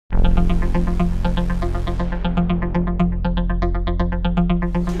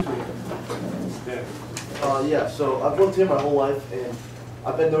Yeah, so I've lived here my whole life, and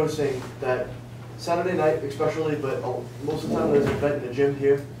I've been noticing that Saturday night especially, but most of the time there's an event in the gym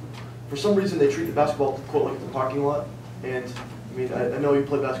here. For some reason they treat the basketball court like it's a parking lot, and I mean, I know you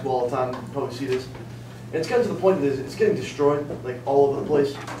play basketball all the time, you probably see this. And it's getting to the point that it's getting destroyed, like all over the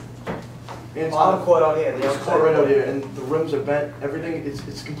place. And it's on the court out here, the court right out here, and the rims are bent, everything,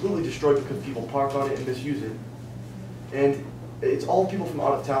 it's completely destroyed because people park on it and misuse it. And it's all people from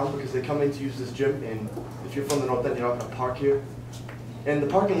out of town because they come in to use this gym, and if you're from the north end, you're not going to park here. And the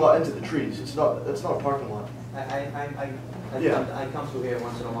parking lot ends at the trees. It's not a parking lot. I come through here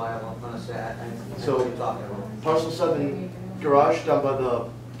once in a while. I'm gonna say I know what you're talking about. Parcel 7 garage down by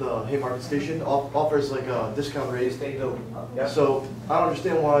the Haymarket station offers like a discount rate. Yes, they do. Yep. So I don't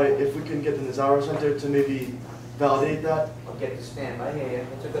understand why, if we can get the Nazzaro Center to maybe validate that. I'll get the stamp. I hear you.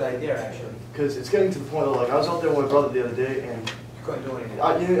 It's a good idea, actually. Because it's getting to the point of, like, I was out there with my brother the other day, and you couldn't do anything.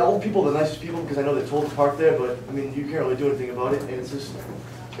 You know, all the people are the nicest people because I know they're told to park there, but I mean, you can't really do anything about it. And it's just,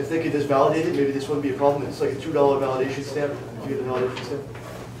 if they could just validate it, maybe this wouldn't be a problem. It's like a $2 validation stamp if you get the validation stamp.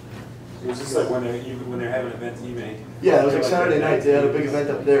 It was just like when they're having events evening. Yeah, it was like Saturday night. They had a big event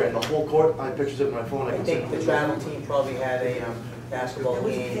up there, and the whole court. I had pictures of it on my phone. I think the travel team probably had a basketball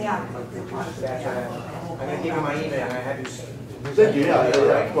game. I'm gonna give you my email. I have you. Thank you. Yeah,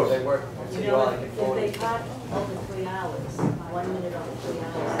 of course. They work. You know, if they cut over 3 hours, 1 minute over 3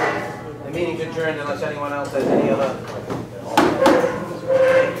 hours. The meeting's adjourned unless anyone else has any other.